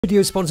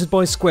Video sponsored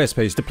by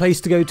Squarespace, the place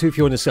to go to if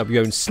you want to set up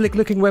your own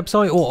slick-looking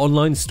website or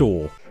online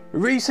store.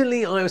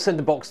 Recently, I was sent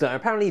a box that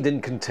apparently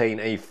didn't contain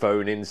a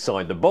phone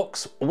inside. The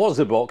box was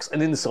a box,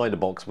 and inside the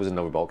box was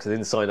another box, and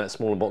inside that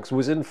smaller box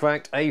was in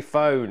fact a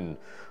phone.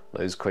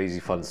 Those crazy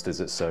funsters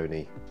at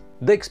Sony.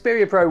 The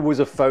Xperia Pro was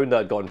a phone that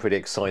I'd gotten pretty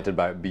excited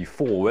about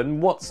before,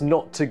 and what's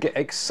not to get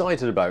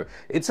excited about?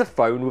 It's a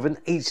phone with an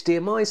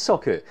HDMI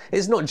socket.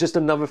 It's not just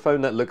another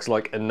phone that looks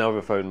like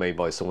another phone made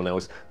by someone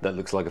else that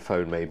looks like a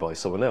phone made by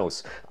someone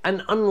else.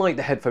 And unlike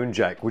the headphone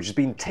jack, which has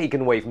been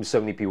taken away from so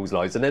many people's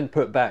lives and then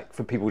put back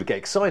for people to get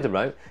excited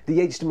about,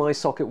 the HDMI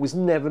socket was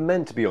never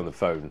meant to be on the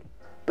phone.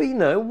 But you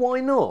know, why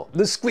not?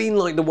 The screen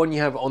like the one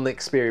you have on the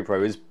Xperia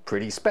Pro is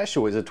pretty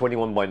special. It's a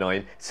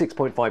 21:9,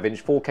 6.5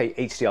 inch 4K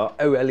HDR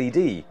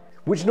OLED.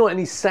 Which not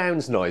only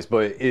sounds nice,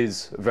 but it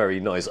is very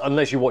nice,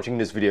 unless you're watching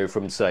this video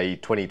from, say,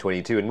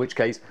 2022, in which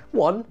case,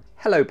 1,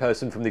 hello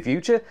person from the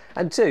future,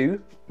 and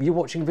 2, you're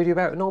watching a video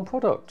about an old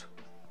product.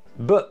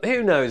 But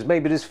who knows,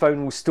 maybe this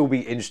phone will still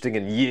be interesting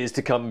in years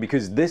to come,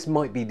 because this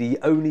might be the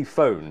only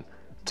phone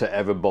to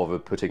ever bother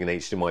putting an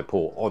HDMI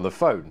port on the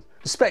phone.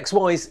 Specs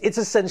wise, it's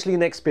essentially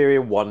an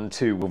Xperia 1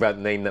 2 without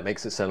the name that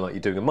makes it sound like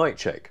you're doing a mic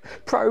check.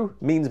 Pro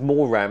means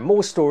more RAM,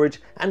 more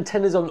storage,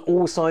 antennas on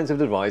all sides of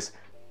the device,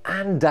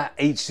 and that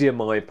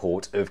HDMI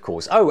port, of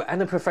course. Oh,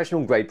 and a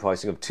professional grade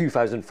pricing of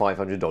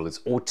 $2,500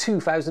 or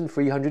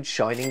 2,300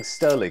 shining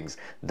sterlings.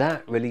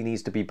 That really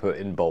needs to be put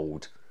in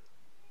bold,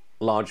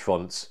 large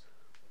fonts,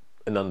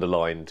 and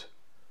underlined.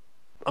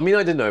 I mean, I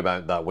didn't know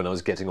about that when I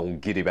was getting all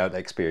giddy about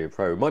the Xperia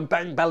Pro. My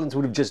bank balance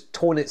would have just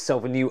torn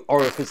itself a new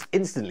orifice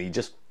instantly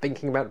just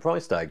thinking about the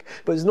price tag.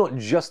 But it's not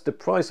just the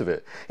price of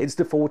it. It's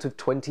the fault of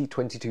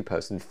 2022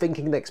 person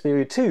thinking the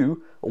Xperia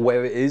 2,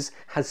 where it is,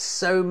 has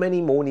so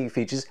many more new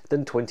features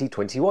than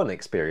 2021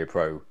 Xperia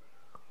Pro.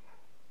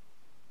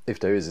 If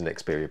there is an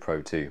Xperia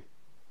Pro 2.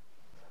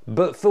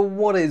 But for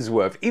what it's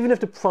worth, even if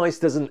the price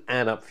doesn't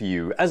add up for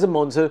you, as a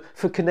monitor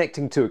for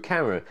connecting to a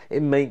camera,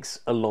 it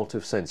makes a lot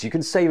of sense. You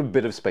can save a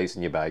bit of space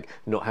in your bag,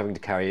 not having to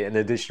carry an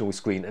additional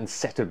screen and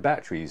set of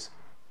batteries.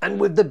 And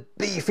with the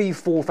beefy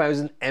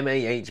 4000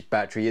 mAh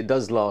battery, it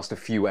does last a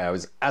few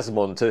hours as a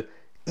monitor,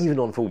 even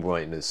on full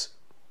brightness.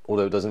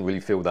 Although it doesn't really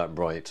feel that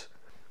bright.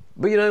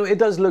 But you know, it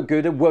does look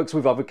good, it works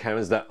with other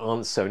cameras that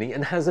aren't Sony,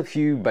 and has a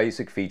few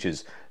basic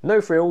features.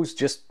 No frills,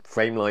 just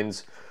frame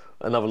lines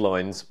and other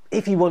lines.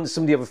 If you want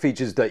some of the other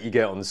features that you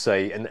get on,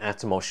 say, an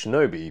Atomos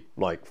Shinobi,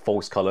 like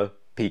false color,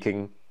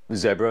 peaking,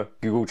 zebra,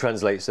 Google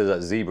Translate says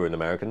that's zebra in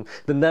American,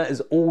 then that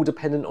is all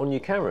dependent on your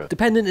camera.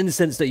 Dependent in the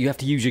sense that you have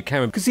to use your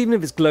camera, because even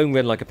if it's glowing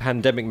red like a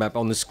pandemic map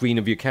on the screen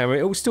of your camera,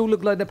 it will still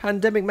look like the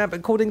pandemic map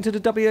according to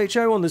the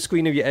WHO on the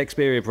screen of your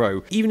Xperia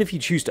Pro, even if you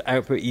choose to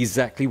output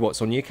exactly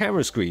what's on your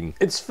camera screen.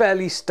 It's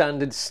fairly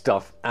standard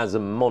stuff as a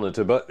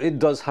monitor, but it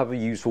does have a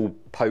useful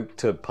poke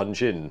to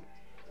punch in.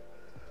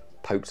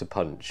 Poke to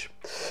punch.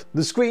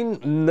 The screen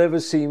never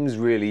seems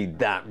really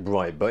that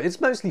bright, but it's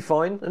mostly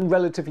fine and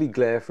relatively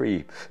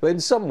glare-free. But in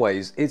some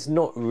ways, it's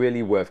not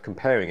really worth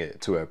comparing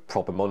it to a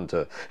proper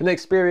monitor. An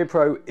Xperia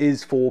Pro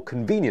is for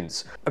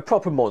convenience. A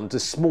proper monitor,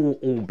 small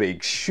or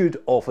big,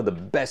 should offer the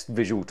best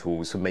visual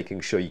tools for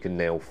making sure you can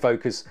nail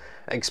focus,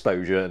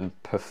 exposure, and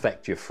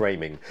perfect your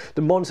framing.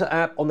 The monitor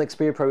app on the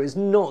Xperia Pro is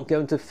not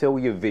going to fill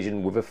your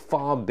vision with a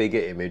far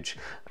bigger image,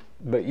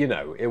 but you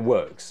know, it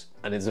works.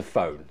 And it's a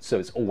phone, so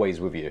it's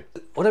always with you.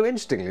 Although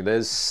interestingly,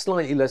 there's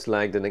slightly less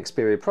lag than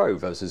Xperia Pro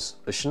versus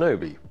a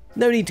Shinobi.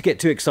 No need to get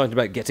too excited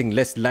about getting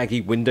less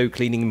laggy window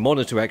cleaning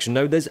monitor action,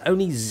 no, there's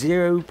only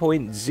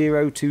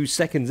 0.02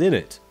 seconds in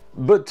it.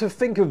 But to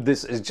think of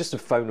this as just a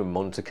phone and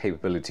monitor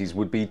capabilities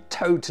would be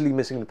totally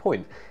missing the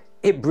point.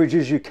 It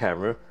bridges your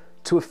camera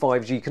to a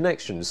 5G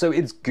connection, so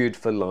it's good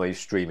for live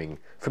streaming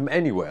from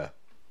anywhere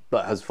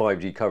that has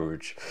 5G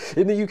coverage.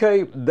 In the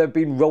UK, they've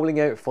been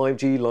rolling out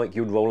 5G like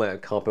you'd roll out a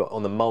carpet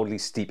on a mildly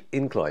steep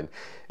incline.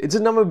 It's a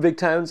number of big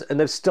towns, and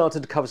they've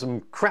started to cover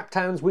some crap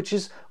towns, which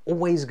is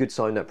always a good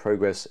sign that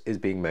progress is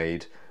being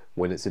made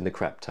when it's in the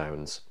crap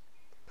towns.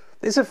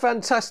 It's a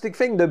fantastic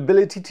thing, the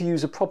ability to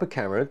use a proper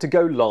camera to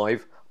go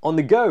live on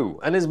the go,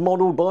 and is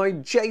modelled by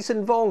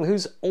Jason Vong,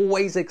 who's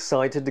always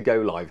excited to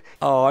go live.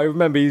 Oh, I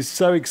remember he was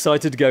so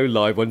excited to go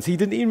live once he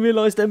didn't even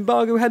realise the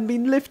embargo hadn't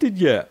been lifted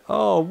yet.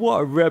 Oh,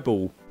 what a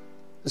rebel.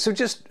 So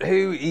just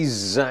who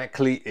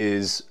exactly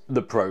is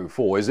the Pro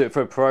for? Is it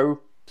for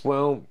Pro?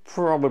 Well,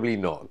 probably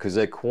not, because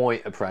they're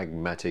quite a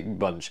pragmatic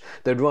bunch.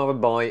 They'd rather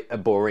buy a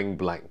boring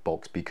black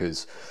box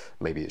because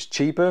maybe it's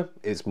cheaper,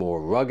 it's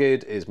more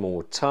rugged, it's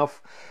more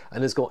tough,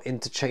 and it's got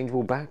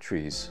interchangeable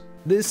batteries.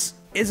 This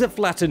is a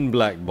flattened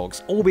black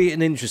box, albeit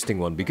an interesting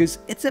one because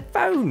it's a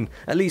phone.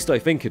 At least I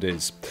think it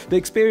is. The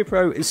Xperia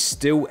Pro is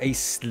still a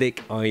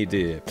slick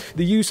idea.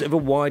 The use of a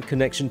wired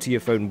connection to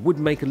your phone would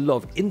make a lot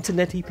of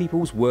internety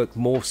people's work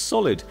more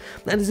solid,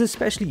 and is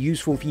especially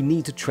useful if you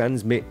need to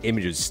transmit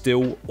images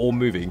still or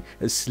moving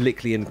as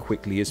slickly and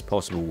quickly as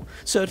possible.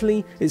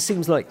 Certainly, it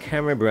seems like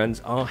camera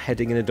brands are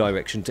heading in a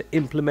direction to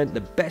implement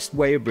the best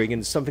way of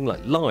bringing something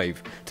like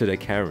live to their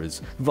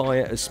cameras,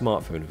 via a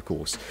smartphone of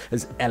course,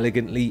 as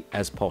elegantly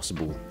as possible.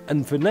 possible.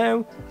 And for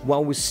now,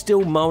 while we're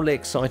still mildly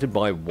excited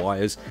by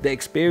wires, the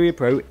Xperia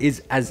Pro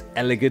is as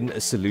elegant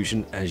a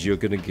solution as you're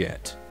gonna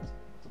get.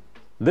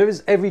 There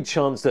is every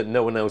chance that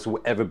no one else will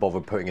ever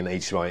bother putting an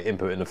HDMI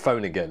input in a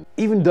phone again.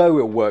 Even though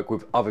it'll work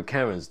with other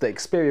cameras, the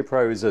Xperia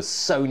Pro is a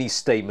Sony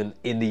statement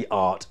in the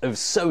art of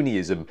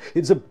Sony-ism.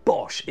 It's a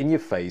Bosch in your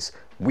face,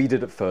 we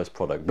did it first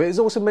product, but it's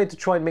also made to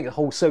try and make the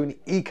whole Sony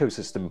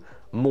ecosystem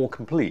more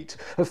complete.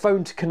 A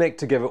phone to connect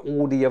together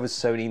all the other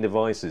Sony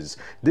devices.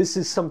 This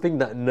is something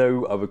that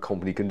no other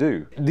company can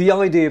do. The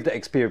idea of the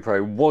Xperia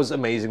Pro was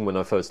amazing when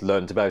I first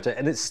learned about it,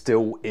 and it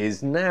still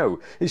is now.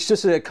 It's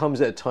just that it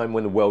comes at a time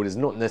when the world is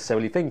not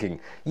necessarily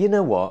thinking, you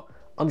know what,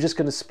 I'm just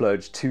going to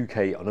splurge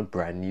 2K on a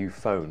brand new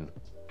phone.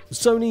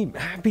 Sony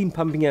have been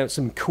pumping out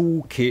some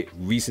cool kit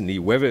recently,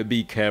 whether it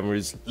be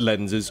cameras,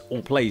 lenses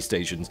or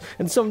PlayStations,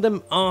 and some of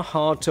them are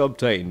hard to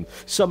obtain,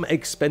 some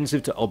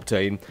expensive to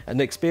obtain, and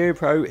the Xperia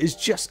Pro is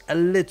just a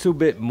little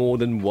bit more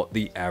than what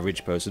the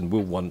average person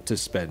will want to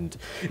spend.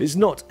 It's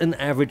not an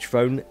average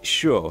phone,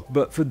 sure,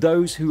 but for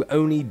those who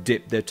only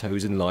dip their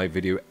toes in live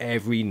video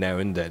every now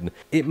and then,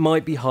 it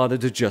might be harder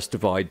to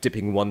justify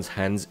dipping one's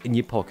hands in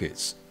your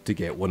pockets to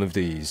get one of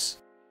these.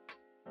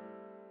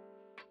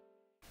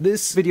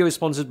 This video is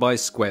sponsored by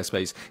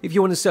Squarespace. If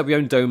you want to set up your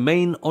own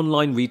domain,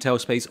 online retail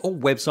space or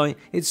website,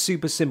 it's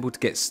super simple to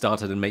get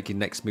started and make your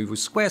next move with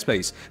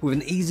Squarespace. With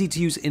an easy to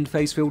use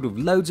interface filled with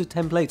loads of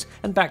templates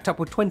and backed up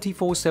with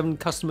 24/7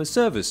 customer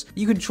service.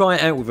 You can try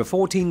it out with a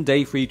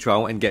 14-day free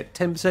trial and get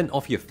 10%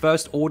 off your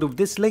first order with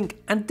this link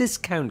and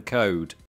discount code.